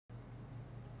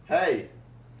Hey,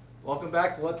 Welcome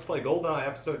back to Let's Play Goldeneye,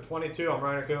 episode 22. I'm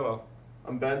Ryan Akuo.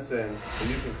 I'm Benson, and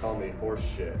you can call me horse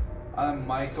shit. I'm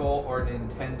Michael or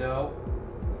Nintendo.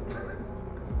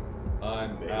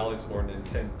 I'm Alex or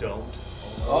Nintendo.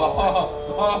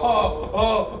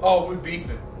 We're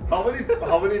beefing. How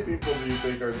many people do you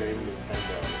think are named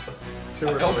Nintendo? 2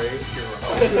 or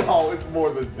 3. No, it's more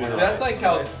than 0. That's like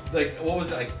how, what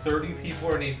was it, 30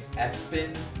 people are named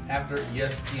Espen after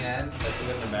ESPN? That's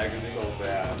in the magazine. So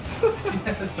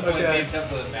bad. Someone named him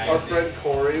for the magazine. Our friend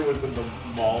Corey was in the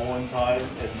mall one time,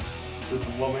 and this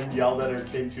woman yelled at her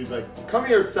kid. She was like, "Come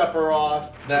here,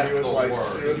 Sephiroth." That's he was the like,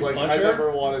 word. He was like, punch "I her?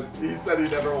 never wanted." He said he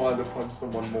never wanted to punch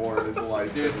someone more in his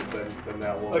life Dude. than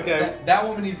that woman. Okay. That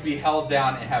woman needs to be held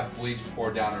down and have bleach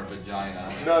poured down her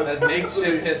vagina. No, that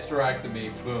makeshift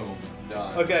hysterectomy, boom,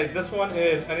 done. Okay, this one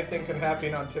is Anything Can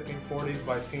Happen on Tipping 40s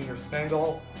by Senior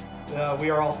Spangle. We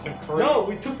are all Tim Curry. No,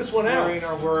 we took this one out. Slurring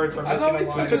our words or I thought missing we a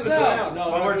took line. this This one out. out. No,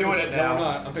 Well, we're doing it now. No, we're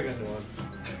not. I'm picking a new one.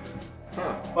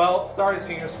 Huh. Well, sorry,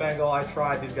 Senior Spangle. I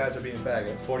tried. These guys are being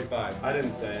faggots. 45. I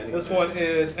didn't say anything. This one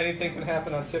is Anything Can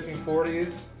Happen on Tipping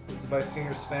 40s. This is by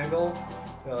Senior Spangle.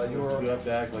 You have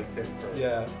to act like Tim Curry.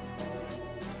 Yeah.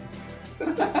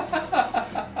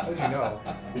 How did you know?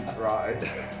 He tried.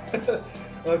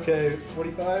 Okay,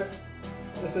 45.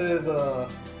 This is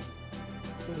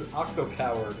Octo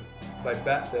Coward by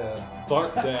Bat Dad.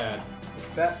 Bart Dad.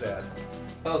 Bat Dad.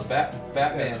 That was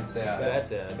Batman's dad. Bat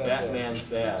Dad. Batman's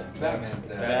dad. It's Batman's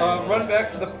dad. Run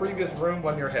back to the previous room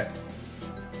when you're hit.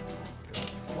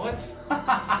 What?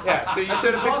 Yeah, so you That's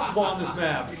should have picked. impossible on this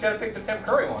map. You should have picked the Tim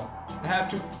Curry one. I have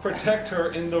to protect her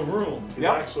in the room. He's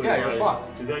Yep. actually Yeah, right. you're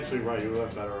fucked. He's actually right. You would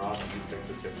have better off if you picked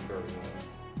the Tim Curry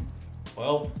one.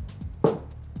 Well,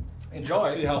 Enjoy.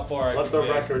 let's see how far I Let can the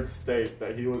get. record state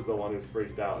that he was the one who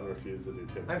freaked out and refused to do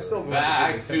Tim Curry. I'm still going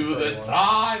Back to do to Tim the Curry one.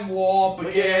 time warp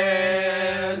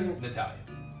again. Natalia.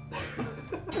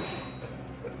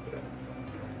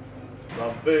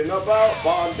 Something about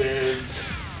bondage.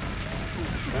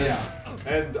 Yeah.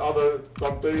 And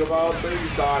something about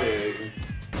things dying.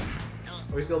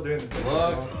 Are we still doing the Tim Curry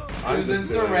Look, one? I'm Susan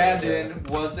just doing Sarandon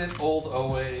wasn't old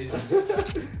always.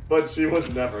 But she was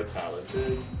never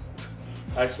talented.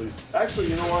 Actually,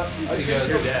 you know what? I think Because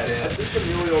you're some- dead. I think some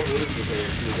really old movies with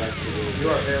her, she was actually really You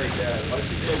good. are very dead. Why is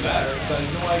she so Doesn't bad? matter. So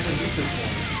there's no way I can beat this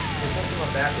one. There's something on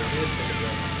backwards. You didn't take a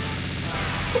drink.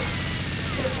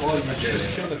 Well, you I did just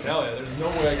it. killed Natalia. There's no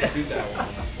way I can beat that one.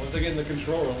 Once I get in the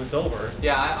control room, it's over.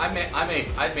 Yeah, I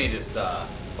may just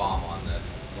bomb on this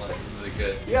unless this is a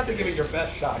good. You have to give it your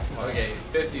best shot. Come on. Okay,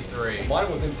 53.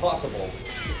 Mine was impossible.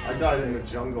 I died in the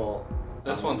jungle.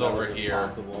 This one's That over was here.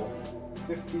 impossible.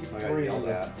 I got 53. yelled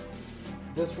at.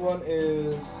 This one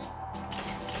is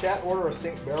Chat Order of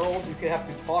St. Beryl. You can have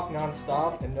to talk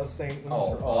non-stop and no saying ooms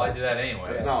Oh, or well, I ahs. did that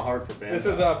anyway. It's not hard for bands.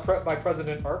 This is by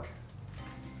President Ark.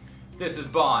 This is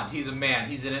Bond. He's a man.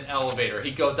 He's in an elevator.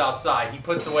 He goes outside. He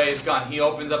puts away his gun. He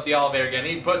opens up the elevator again.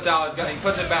 He puts out his gun. He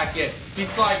puts it back in. He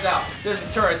slides out. There's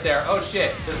a turret there. Oh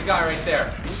shit. There's a guy right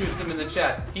there. He shoots him in the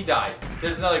chest. He dies.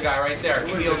 There's another guy right there.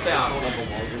 He kneels down.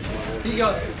 He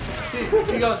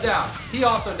goes down. He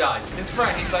also dies. His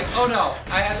friend. He's like, oh no,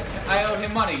 I owed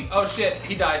him money. Oh shit.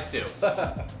 He dies too.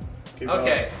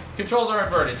 Okay. Controls are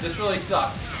inverted. This really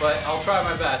sucks, but I'll try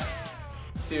my best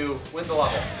to win the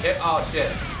level. Oh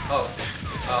shit. Oh.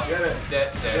 Get it.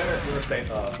 Dead. You were saying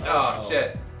Oh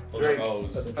shit. Those Drink. are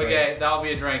O's. That's a drink. Okay, that'll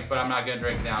be a drink, but I'm not gonna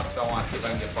drink now because I want to see if I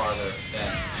can get farther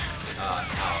than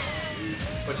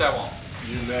Alex, which I won't.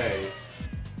 You may.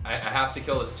 I have to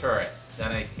kill this turret.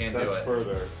 Then I can't do That's it.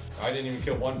 further. I didn't even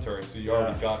kill one turn, so you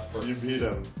already got first. You beat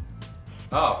him.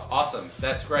 Oh, awesome.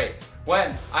 That's great.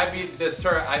 When I beat this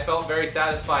turret, I felt very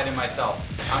satisfied in myself.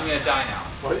 I'm gonna die now.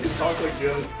 Why do you talk like you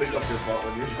have a stick up your butt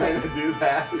when you're trying to do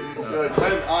that? You're like,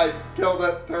 when I kill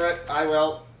the turret, I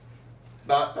will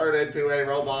not turn into a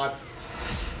robot.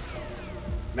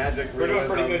 Magic We're doing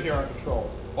pretty realism. good here on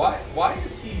control. Why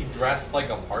is he dressed like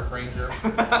a park ranger?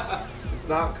 It's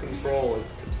not control,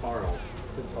 it's Catarnal.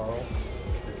 Guitar.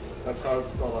 That's how it's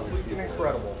spelled on the Freaking keyboard.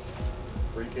 incredible.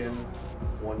 Freaking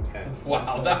 110.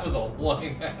 Wow, that was a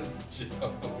lame ass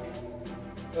joke.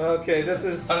 Okay, this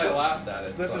is But I laughed at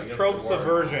it. this so I is guess trope it worked.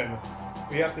 subversion.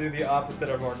 We have to do the opposite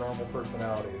of our normal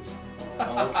personalities.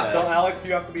 Okay. So Alex,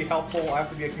 you have to be helpful. I have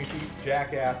to be a complete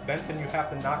jackass. Benson, you have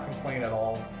to not complain at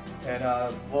all. And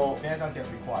Well, Dan, don't get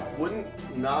to be quiet.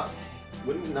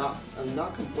 I'm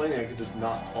not complaining, I could just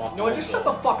not talk. No, just shut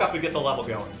the fuck up and get the level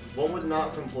going. What would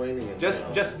not complaining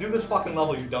entail? Just do this fucking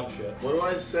level, you dumb shit. What do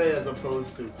I say as opposed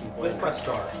to complaining? Let's press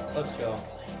start. Let's go.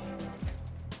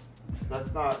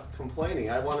 That's not complaining.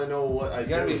 I want to know what I You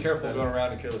gotta do be careful instead going of-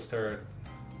 around and kill this turret.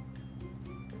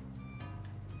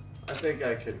 I think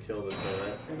I could kill the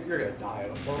turret. You're gonna die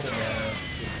in a horrible manner.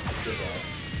 Just give up.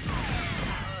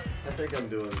 I think I'm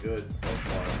doing good so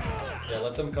far. Yeah,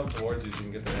 let them come towards you so you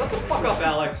can get the. Shut the fuck up,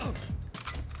 Alex. This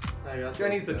This guy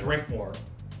needs to drink more.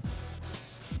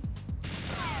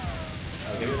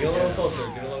 Get a little closer.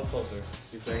 Get a little closer.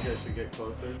 You think I should get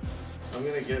closer? I'm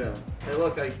gonna get him. Hey,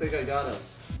 look! I think I got him.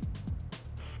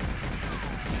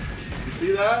 You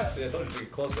see that? See, I told you to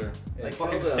get closer. Yeah, I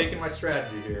fucking killed just him. taking my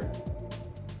strategy here.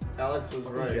 Alex was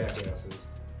Fucking right. jackasses.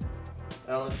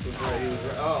 Alex was right. He was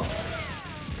right. Oh.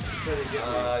 He's trying to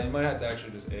get me. You might have to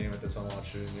actually just aim at this one while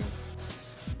shooting you.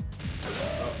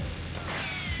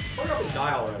 Fuck up and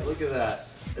die already. Look at that.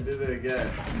 I did it again.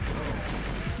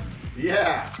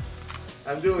 Yeah!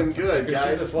 I'm doing You good, can shoot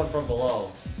guys. this one from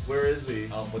below. Where is he?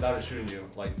 Without it shooting you.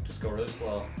 Like, just go really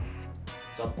slow.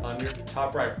 It's up on your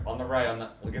top right, on the right,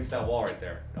 against that wall right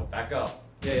there. No, back up.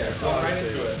 Yeah, go Oh, right I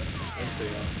into see. it. I see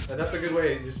him. And that's a good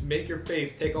way. You just make your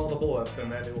face take all the bullets,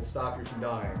 and then it will stop you from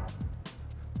dying.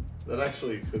 That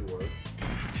actually could work.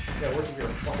 Yeah, it works if you're a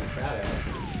fucking fat ass.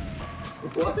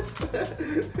 What?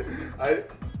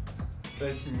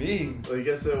 That's mean. Well, I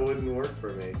guess it wouldn't work for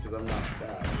me because I'm not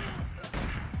fat.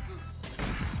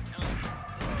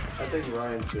 I think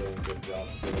Ryan's doing a good job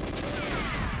too.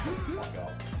 Fuck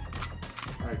up.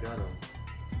 I got him.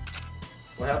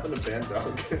 What happened to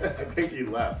Bandog? I think he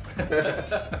left.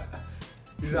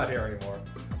 He's not here anymore.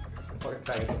 The fucking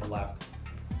faggot just left.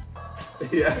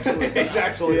 he actually, He's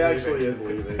actually he leaving. actually is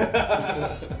leaving.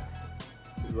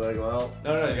 He's like, well,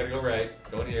 No, you gotta go right.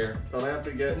 Go in here. don't I have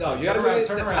to get? No, you Turn gotta around, go to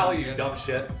turn Natalia, around. you dumb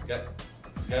shit. You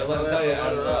gotta let Natalia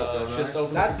out. Just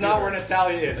open That's the not where computer.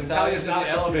 Natalia is. Natalia's in the not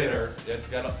elevator. You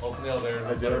gotta open the elevator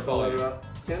I and did let her have to follow let her you. up.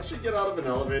 Can't she get out of an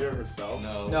elevator herself?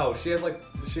 No. No, she has like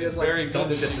It's very dumb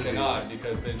good that shit you to do. cannot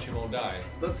because then she won't die.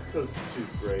 That's because she's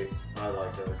great. I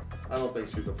like her. I don't think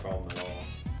she's a problem at all.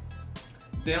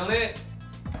 Down it.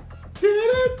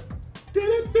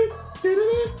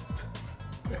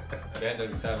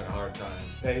 Bandog is having a hard time.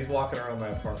 Yeah, he's walking around my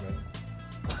apartment.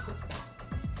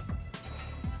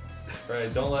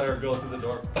 Right, don't let her go through the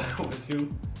door with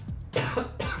you.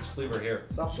 Just leave her here.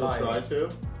 Stop She'll dying. try to.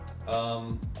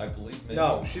 I believe maybe.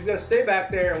 No, she's gonna stay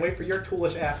back there and wait for your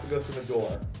toolish ass to go through the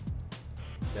door.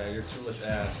 Yeah, your toolish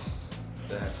ass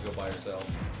that has to go by herself.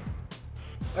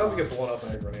 I hope you get blown up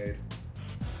by a grenade.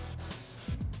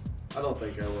 I don't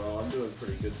think I will. I'm doing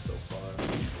pretty good so far.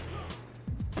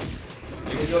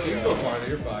 You can go farther,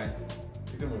 you're fine.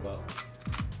 You can move up.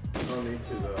 I don't need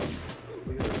to though.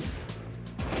 Look at this.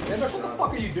 Andrew, what the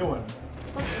fuck are you doing?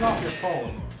 Stop getting off your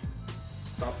phone.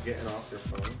 Stop getting off your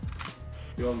phone.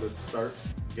 You want them to start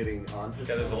getting on his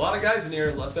Yeah, there's a phone? lot of guys in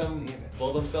here. Let them Damn it.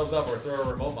 blow themselves up or throw a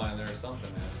remote mine there or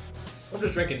something, man. I'm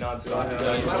just drinking nonstop. Yeah,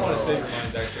 Yeah, you might want to save your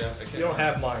mines, actually. I can't You don't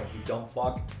have mines, you dumb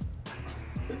fuck.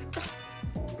 You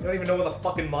don't even know where the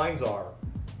fucking mines are.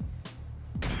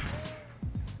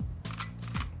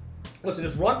 Listen,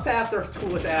 just run past their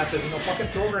toolish asses and they'll fucking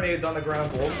throw grenades on the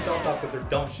ground, blow themselves up because they're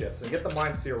dumb shits, and get the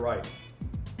mines to your right.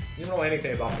 You don't know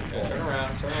anything about control. Yeah, turn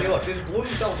around, turn See, around. look, they just blew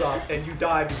themselves up and you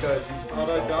died because you blew How'd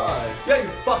I yourself up. die? Yeah, you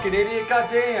fucking idiot,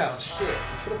 goddamn! Shit, you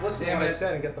should have listened Damn to what I it.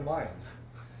 said and get the mines.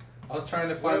 I was trying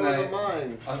to Where find were the that.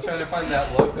 mines? I was trying to find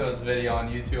that Locos video on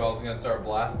YouTube. I was gonna start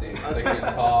blasting so I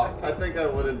couldn't talk. I think I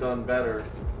would have done better.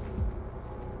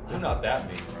 I'm not that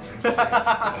mean.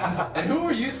 And who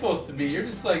are you supposed to be? You're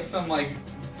just like some like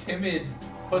timid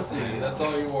pussy. That's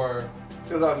all you were.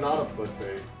 Because I'm not a pussy.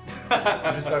 You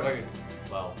just start like,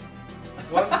 well,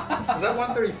 Is that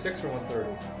 136 or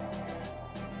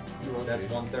 130? that's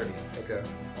 130. Okay.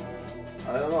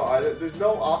 I don't know. There's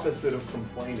no opposite of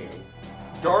complaining.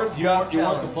 Guards, you want want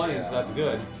talents, complaints, so that's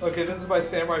good. Okay, this is by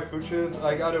Samurai Fuchs.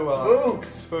 I got to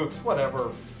Fuchs! Fuchs,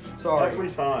 whatever. Sorry. Every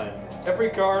time. Every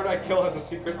guard I kill has a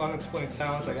secret unexplained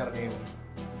talent. I gotta name him.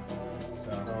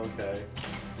 So. Okay.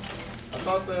 I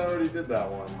thought they already did that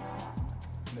one.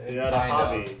 You had a Kind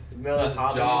hobby. of. No, That's a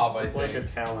hobby. job, I it's like a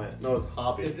think. talent. No, it's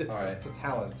hobby. Alright. It's a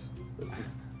talent. This is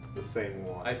the same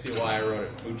one. I see why I wrote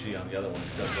it Fuji on the other one.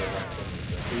 That's what I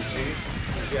Fuji?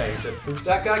 Yeah, you said Fuji.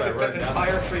 That guy So I could wrote fit it an down.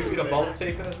 entire 3 feet of bubble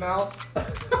tape in his mouth.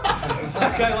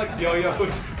 That guy likes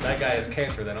yo-yos. That guy has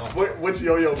cancer then also. Which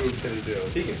yo-yo move can he do?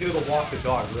 He can do the walk the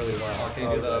dog really well. Can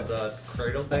you do the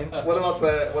cradle thing? What about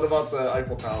the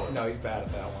Eiffel Tower? No, he's bad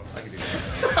at that one. I can do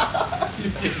that. You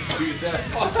didn't do that.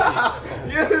 Fuck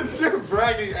you. Yes, you're a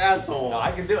bragging asshole. No,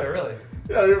 I can do it, really.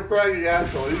 Yeah, you're a bragging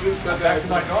asshole. You just said that. Back to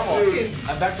my normal. Dude.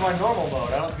 I'm back to my normal mode.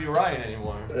 I don't have to be Ryan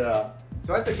anymore. Yeah.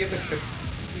 So I have to give these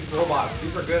robots.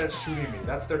 These are good at shooting me.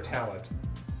 That's their talent.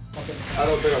 Fucking I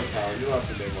don't think I'm counting. You don't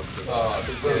have to name one for that. Oh,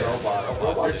 Because they're shit. robots. You're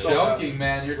Robots don't have- choking,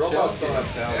 man. You're Robots choking. don't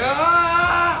have talent.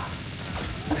 Ah!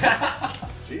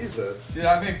 Jesus. Dude,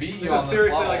 I may beat you This on is this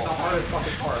seriously level. like the hardest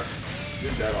fucking part.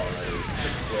 You're dead already.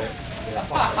 Just quit. Yeah,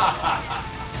 fuck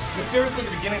it. This is seriously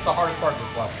the beginning of the hardest part of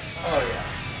this level. Oh yeah.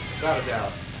 Without a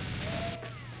doubt.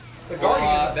 The Well, guarding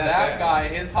isn't that bad. guy,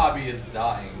 his hobby is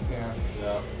dying. Yeah.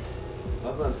 Yeah.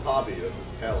 That's not his hobby, that's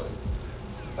his talent.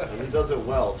 And he does it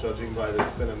well, judging by this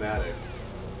cinematic.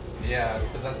 Yeah,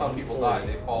 because that's how people die.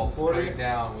 They fall 40. straight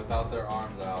down without their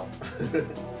arms out.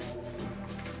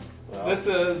 Well, This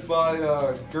is by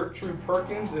Gertrude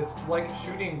Perkins. It's like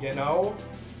shooting, you know.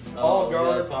 Oh, All yeah,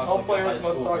 guards, talk all like a players high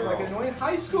must school talk girl. like annoying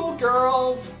high school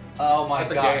girls. Oh my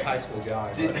That's god. a gay high school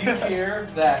guy. Did but- you hear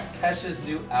that Kesha's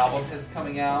new album is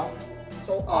coming out?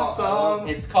 So awesome.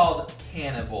 It's called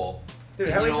Cannibal. Dude,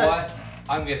 and how you many know times- what?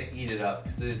 I'm gonna eat it up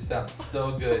because it sounds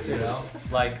so good, you know?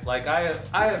 Like I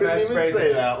have couldn't even say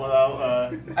masturbated. that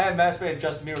without. I have masturbated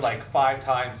Justin Bieber like 5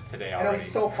 times today I know already.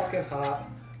 he's so fucking hot.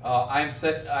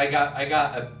 I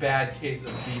got a bad case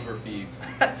of beaver thieves.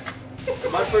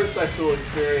 My first sexual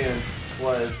experience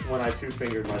was when I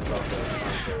two-fingered myself at a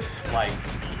concert. Like,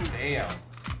 damn.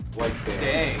 Like dang.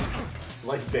 Dang.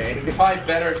 Like dang. Probably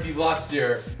better if you lost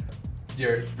your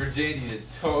virginity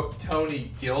to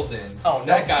Tony Gilden. Oh,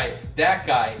 that no.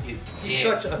 guy is He's it.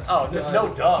 such a Oh, stud.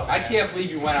 no duh. I man. can't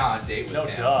believe you went on a date with No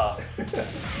him. duh.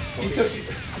 He took you.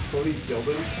 Tony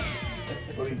Gilden?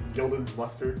 Tony Gilden's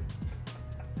mustard?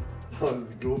 Oh, this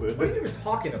is Gilden. What are you even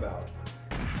talking about?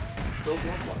 Those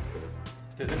love mustard.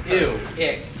 Dude, this Ew,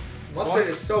 ick. Mustard What?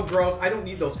 is so gross. I don't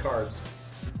need those carbs.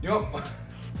 You know what?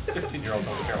 15-year-old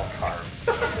don't care about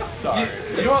carbs. Sorry.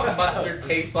 You know what mustard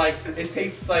tastes like? It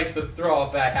tastes like the throw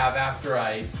up I have after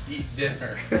I eat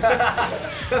dinner.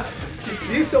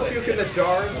 Do you still puke in the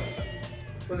jars?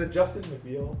 Was it Justin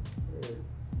McBeal?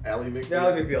 Allie McBeal.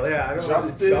 Yeah, McBeal. Yeah, I don't know.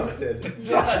 Justin.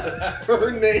 Justin.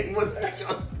 Her name was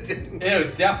Justin.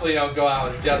 Ew, definitely don't go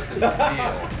out with Justin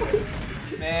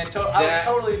McBeal. Man, I was That-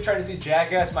 totally trying to see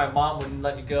Jackass. My mom wouldn't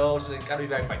let me go. She's like, gotta be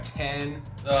back by 10.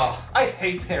 Ugh. I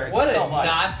hate parents What so a much.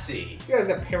 Nazi. You guys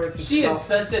got parents and She is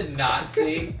stuff. such a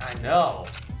Nazi. I know.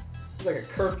 It's like a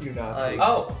curfew Nazi. Like-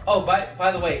 Oh,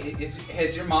 by the way,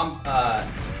 has your mom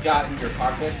gotten your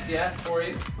car fixed yet for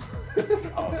you?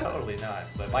 Oh, totally not.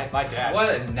 But my dad. What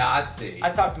a Nazi. I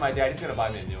talked to my dad. He's gonna buy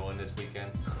me a new one this weekend.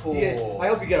 Cool. Yeah, I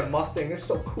hope you get a Mustang. They're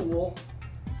so cool.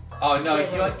 Oh no, Yeah,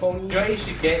 you know what you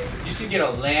should get? You should get a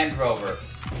Land Rover.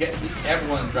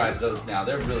 Everyone drives those now.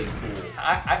 They're really cool.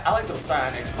 I like those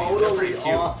Scion XPs. They're Totally pretty cute.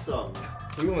 awesome.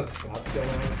 Are you in Scottsdale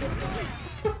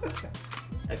or something?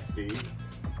 XB.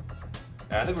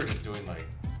 Yeah, I think we're just doing like.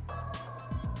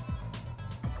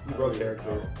 You broke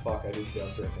character. Fuck, I do too.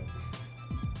 I'm drinking.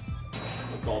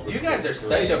 That's all You guys are this such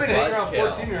Hey, a you've been hanging around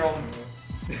buzzkill. 14-year-old.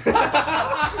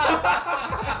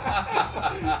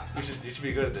 You should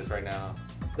be good at this right now.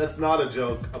 That's not a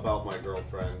joke about my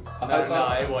girlfriend. No,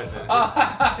 it wasn't.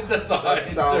 That's not That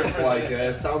sounds like it.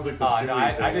 It sounds like the Oh, Dewey no,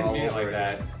 I thing didn't all mean it over like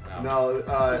that. again. No.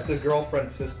 No, It's a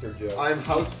girlfriend-sister joke. I'm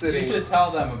house You sitting. should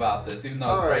tell them about this, even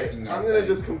though it's Alright, breaking our I'm gonna thing.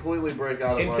 just completely break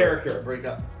out of In our character. Break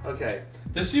out. Okay.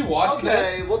 Does she watch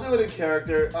Okay, this? we'll do it in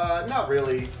character. Not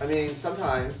really. I mean,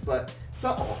 sometimes, but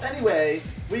so anyway,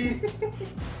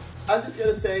 I'm just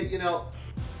gonna say,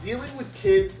 dealing with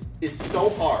kids is so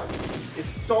hard.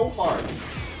 It's so hard.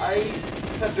 I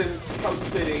have been house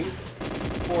sitting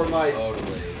for my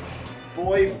Totally.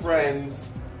 boyfriend's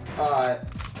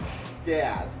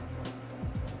dad.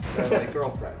 My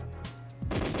girlfriend.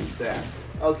 Dad.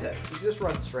 Okay. You should just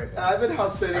run straight. I've been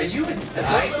house sitting. Are you a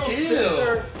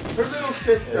Her little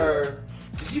sister.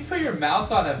 Did you put your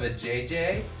mouth on a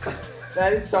vajayjay?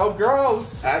 That is so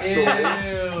gross. Actually,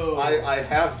 Ew. I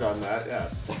have done that.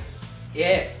 Yes.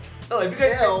 Ick. Oh, if you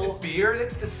guys Ew. tasted beer,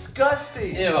 that's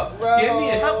disgusting. Ew. Gross. Give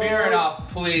me a spirit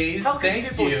off, please. How can Thank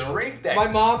people you. drink that? My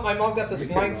mom got this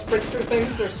blind spritzer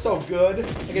things. They're so good.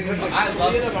 I can drink like I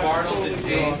love 3 of them. I'm Bartles totally and drunk.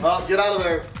 James. Oh, get out of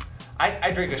there.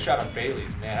 I drank a shot of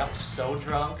Bailey's, man. I was so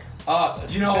drunk.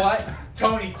 You know what?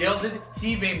 Tony Gilden,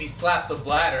 he made me slap the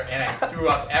bladder and I threw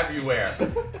up everywhere.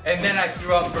 And then I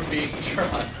threw up from being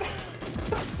drunk.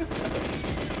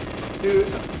 Dude,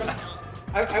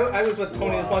 I was with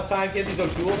Tony this one time. He had these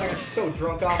O'Douls. I got so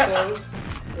drunk off those.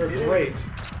 They're It is. great.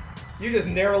 You just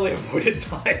narrowly avoided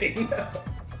dying.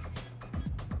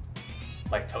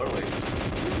 Like, totally.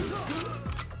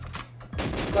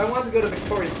 So I wanted to go to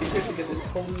Victoria's Secret to get this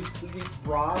totally sweet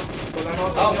bra, but my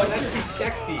mom's Oh, like, no, what's that's your- too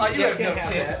sexy. Oh, you have no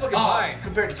can't tits. that. Look at Oh. mine.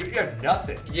 Compared to you have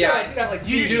nothing. Yeah, you got like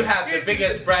you do have the you're biggest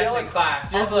just breasts in jealous,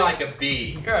 class. Yours are ugly- like a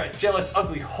B. You're a jealous,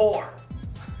 ugly whore.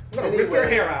 I'm gonna rip your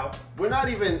hair out. We're not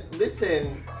even.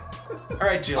 Listen. All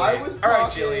right, Jillian. I was All right,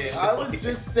 talking. Jillian. I was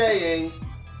just saying.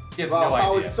 You have about no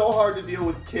how idea. it's so hard to deal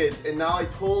with kids, and now I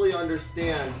totally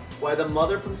understand why the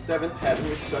mother from Seventh Heaven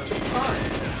was such a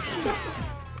cunt.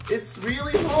 It's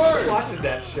really Who hard. watches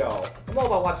that show? I'm all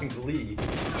about watching Glee.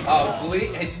 Oh, Glee.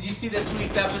 Hey, did you see this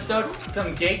week's episode?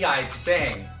 Some gay guy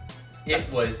sang. It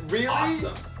was Really?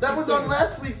 awesome. That was on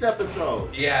last week's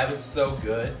episode. Yeah, it was so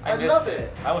good. I missed love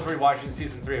it. I was rewatching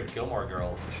season 3 of Gilmore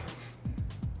Girls.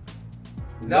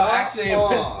 No, actually, it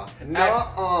was.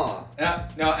 Nuh-uh.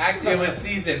 No, actually, it was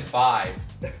season 5.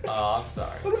 Oh, I'm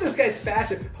sorry. Look at this guy's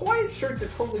fashion. Hawaiian shirts are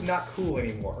totally not cool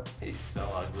anymore. He's so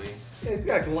ugly. Yeah, he's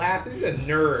got glasses. He's a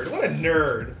nerd. What a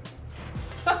nerd.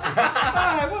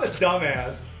 What a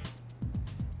dumbass.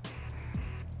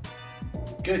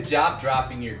 Good job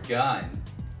dropping your gun.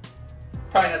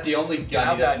 Probably not the only gun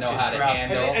How he doesn't about know you how to drop-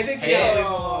 handle. I think you Hey,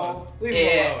 gotta leave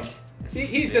him alone.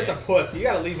 He's just a pussy. You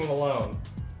gotta leave him alone.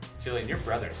 Julian, your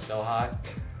brother's so hot.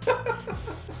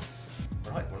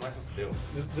 What am I supposed to do?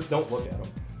 Just don't look at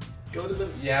him. Go to the.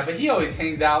 Yeah, but he always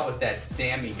hangs out with that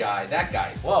Sammy guy. That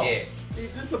guy's Whoa. it. He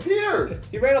disappeared.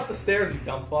 He ran up the stairs, you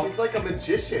dumb fuck. He's like a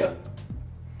magician.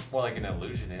 More like an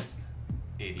illusionist.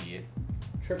 Idiot.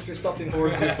 Trips or something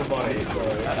horse you for money. So.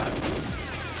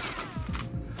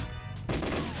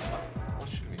 What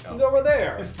should we go? He's over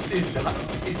there. He's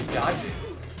dodging.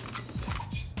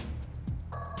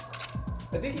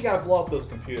 I think you gotta blow up those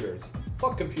computers.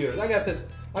 Fuck computers. I got this.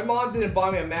 My mom didn't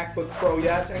buy me a MacBook Pro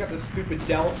yet. I got this stupid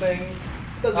Dell thing.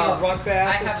 It doesn't even run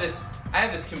fast. I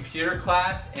have this computer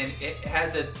class, and it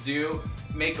has us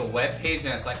make a web page,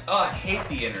 and it's like, oh, I hate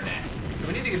the internet.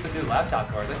 We need to get some new laptop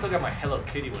cards. I still got my Hello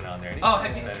Kitty one on there. Oh,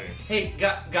 have you? Hey,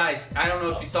 guys, I don't know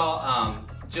if you saw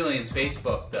Jillian's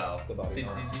Facebook though. Did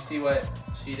you see what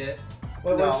she did?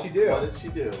 What did she do? What did she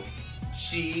do?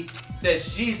 She says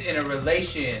she's in a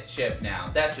relationship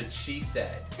now. That's what she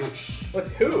said. With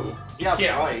who?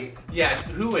 Yeah, right. Yeah,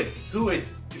 who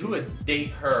would date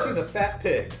her? She's a fat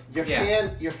pig. Your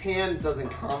hand doesn't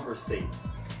conversate.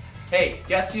 Hey,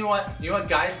 guess you know what? You know what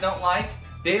guys don't like?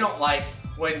 They don't like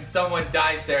when someone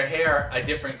dyes their hair a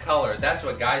different color. That's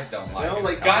what guys don't like. They don't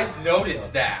like- guys notice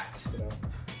that. You know?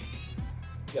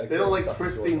 You They don't like stuff in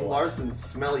the Christine door. Larson's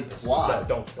smelly No, twat.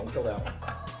 don't kill that one.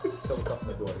 Kill the stuff in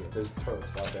the door here. There's turtles.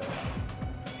 Watch out.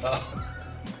 Oh.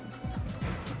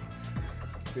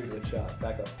 Good shot.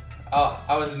 Back up. Oh,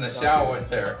 I was in the shower with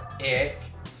her. It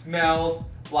smelled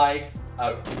like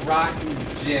a rotten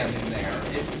gym in there.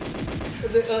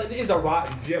 It is a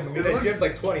rotten gym. I mean, that gym's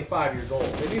like 25 years old.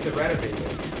 They need to renovate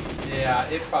it. Yeah,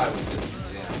 it probably was just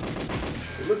a gym.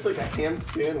 It looks like a ham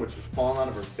sandwich is falling out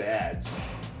of her badge.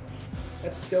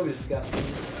 That's so disgusting.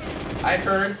 I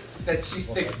heard that she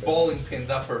sticks bowling pins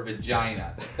up her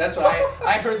vagina. That's what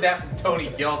I heard that from Tony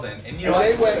Gilden. And you know And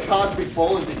they what? went cosmic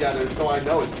bowling together, so I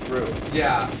know it's true.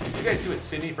 Yeah. Did you guys see what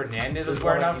Cindy Fernandez was There's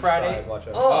wearing one on each Friday? side. Watch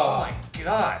out. Oh my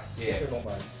god. Yeah. Here, don't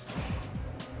mind.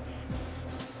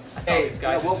 I saw Hey, these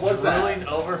guys yeah, what just was that? drooling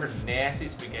over her nasty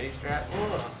spaghetti strap.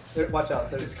 Ugh. There, watch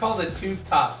out. It's called a tube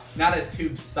top, not a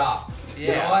tube sock. You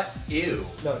Yeah. know what? Ew.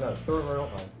 No, throw it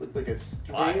don't mind. Looked like a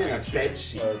string I and a think bed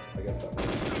sheet. I guess that.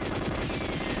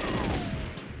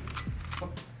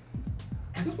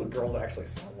 This is what girls actually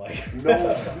sound like.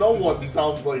 No one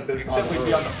sounds like this on Except we'd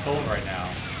be on the Earth. phone right now.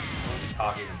 We'd be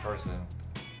talking in person.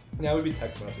 Yeah, it would be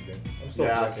text messaging. I'm still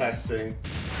Yeah, drinking. texting.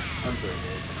 I'm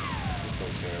drinking. I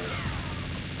don't care.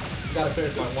 Gotta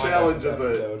finish my This wine challenge after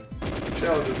is the episode.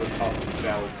 Challenge is a tough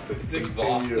challenge to It's continue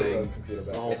exhausting. Computer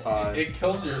the back. whole time. It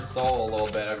kills your soul a little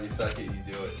bit every second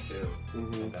you do it too.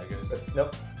 Mhm. That goes.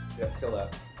 Nope. Yep, kill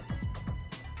that.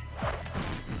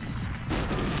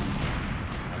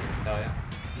 Oh yeah.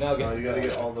 Now No, you gotta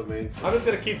get all the main. I'm just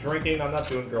gonna keep drinking. I'm not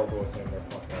doing girl voice anymore.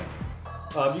 Fuck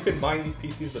that. You can mine these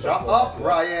PCs, but Shut don't blow up, them.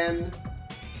 Ryan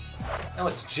No,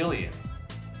 it's Jillian.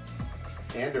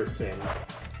 Anderson.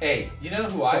 Hey, you know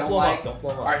who I Don't don't blow 'em up, like? don't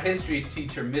blow 'em up. Our history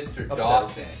teacher, Mr. Upstairs.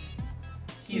 Dawson.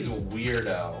 He's a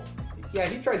weirdo. Yeah,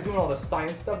 he tries doing all the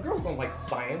science stuff. Girls don't like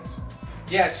science.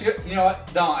 Yeah, you know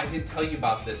what? No, I didn't tell you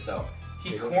about this though.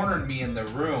 He Yeah. cornered me in the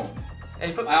room. And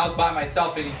he put I was by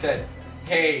myself and he said,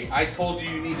 "Hey, I told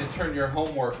you need to turn your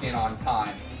homework in on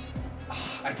time."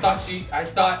 I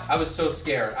thought I was so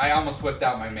scared. I almost whipped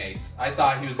out my mace. I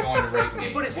thought he was going to rape he me.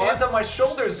 put his What? hands on my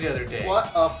shoulders the other day.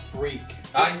 What a freak.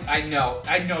 I know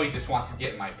he just wants to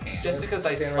get in my pants. Just because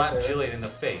I Stand slapped right there. Jillian in the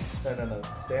face. No.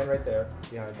 Stand right there,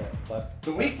 behind that left.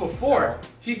 The week before,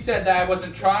 he said that I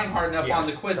wasn't trying hard enough Yeah. on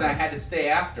the quiz and I had to stay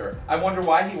after. I wonder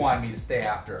why he wanted me to stay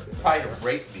after. Probably to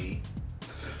rape me.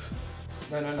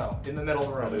 No. In the middle of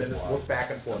the room, and then just look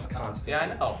back and forth constantly. Yeah,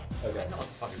 I know. Okay. I know what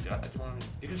the fuck is that.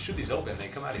 You can shoot these open, they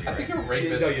come out of here. I think a right?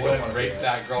 rapist No, you don't wouldn't wanna rape do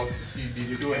that girl because she'd be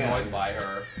You too can. annoyed by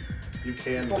her. You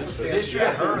can. They shoot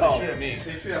at her, they shoot at me.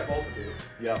 They shoot at both of you.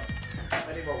 Yep.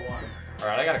 I need more one.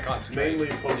 Alright, I gotta concentrate. Mainly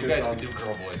You focus guys on. can do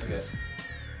girl boys, you guys.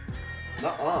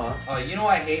 Nuh-uh. Oh, you know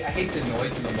what I hate? I hate the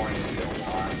noise in the morning of the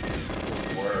alarm.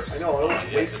 It's the worst. I know, it always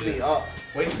Yes, wakes it me is. up.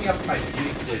 Wakes me up from my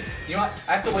beauty sleep. You know what?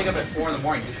 I have to wake up at 4 in the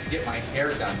morning just to get my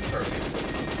hair done perfectly.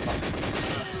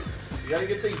 You gotta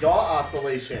get the yaw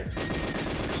oscillation.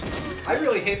 I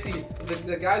really hate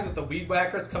the guys with the weed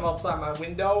whackers come outside my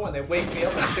window and they wake me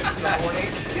up at 6 in the morning.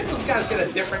 Get those guys get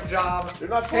a different job. You're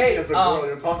not talking Hey, as a girl,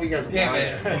 you're talking as Damn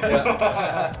Ryan. it.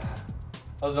 Yeah.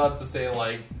 I was about to say,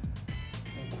 like,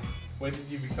 when did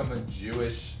you become a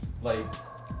Jewish, like,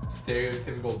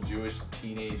 stereotypical Jewish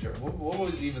teenager? What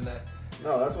was even that?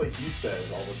 No, that's what he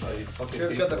says all the time. He fucking Should've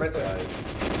hates shut that those right there. guys.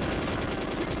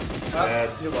 Ah, Bad.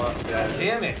 you lost. Bad.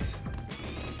 Damn it!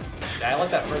 Yeah, I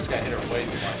let that first guy hit her way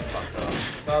too much. Fucked up.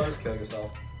 No, just kill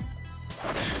yourself.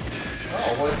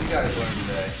 Oh, what did you guys learn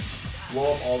today?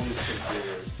 Blow up all these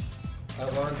computers. I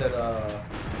learned that I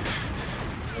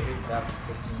hate that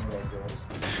 15-year-old girls.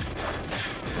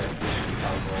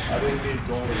 I didn't need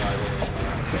Goldeneye when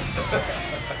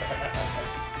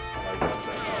I guess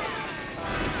that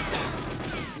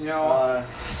You know, helps.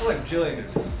 I feel like Jillian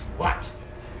is a slut.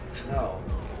 No.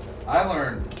 I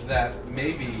learned that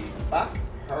maybe Fuck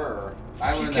her.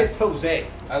 I She learned kissed that Jose.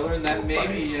 I learned that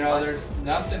maybe Fucking you know slut. there's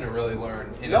nothing to really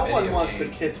learn in No a video one wants game.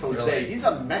 to kiss Jose. Really. He's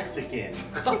a Mexican.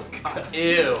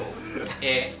 Ew.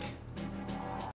 Ick.